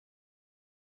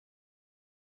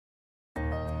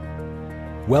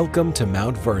Welcome to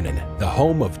Mount Vernon, the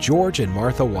home of George and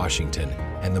Martha Washington,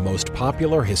 and the most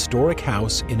popular historic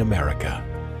house in America.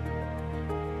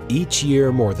 Each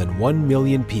year, more than 1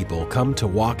 million people come to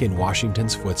walk in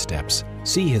Washington's footsteps,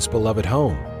 see his beloved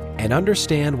home, and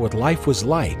understand what life was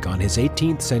like on his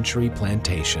 18th century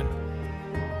plantation.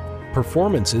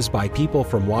 Performances by people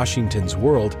from Washington's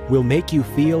world will make you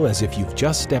feel as if you've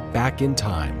just stepped back in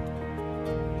time.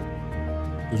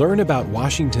 Learn about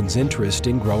Washington's interest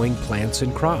in growing plants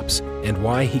and crops, and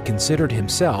why he considered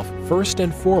himself, first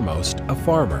and foremost, a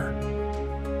farmer.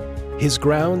 His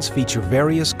grounds feature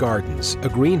various gardens, a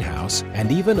greenhouse,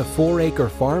 and even a 4-acre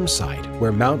farm site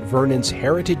where Mount Vernon's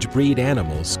heritage breed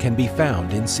animals can be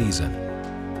found in season.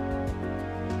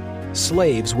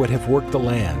 Slaves would have worked the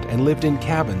land and lived in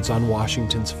cabins on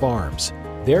Washington's farms.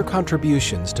 Their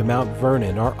contributions to Mount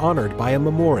Vernon are honored by a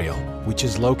memorial, which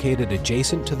is located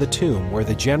adjacent to the tomb where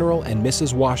the General and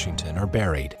Mrs. Washington are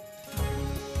buried.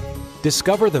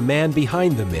 Discover the man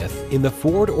behind the myth in the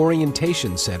Ford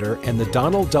Orientation Center and the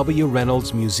Donald W.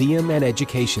 Reynolds Museum and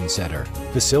Education Center,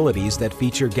 facilities that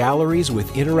feature galleries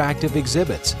with interactive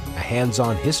exhibits, a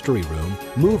hands-on history room,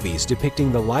 movies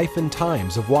depicting the life and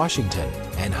times of Washington,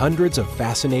 and hundreds of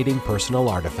fascinating personal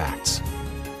artifacts.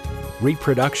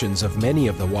 Reproductions of many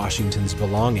of the Washington's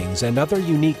belongings and other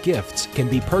unique gifts can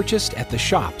be purchased at the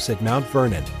shops at Mount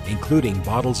Vernon, including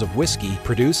bottles of whiskey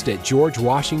produced at George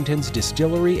Washington's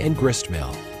distillery and grist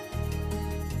mill.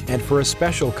 And for a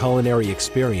special culinary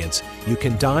experience, you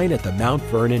can dine at the Mount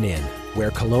Vernon Inn, where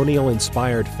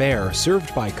colonial-inspired fare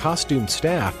served by costumed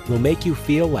staff will make you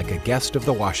feel like a guest of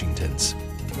the Washingtons.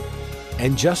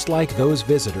 And just like those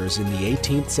visitors in the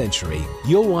 18th century,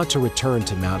 you'll want to return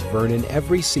to Mount Vernon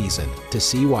every season to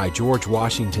see why George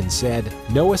Washington said,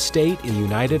 "No estate in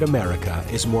United America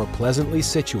is more pleasantly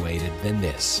situated than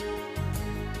this."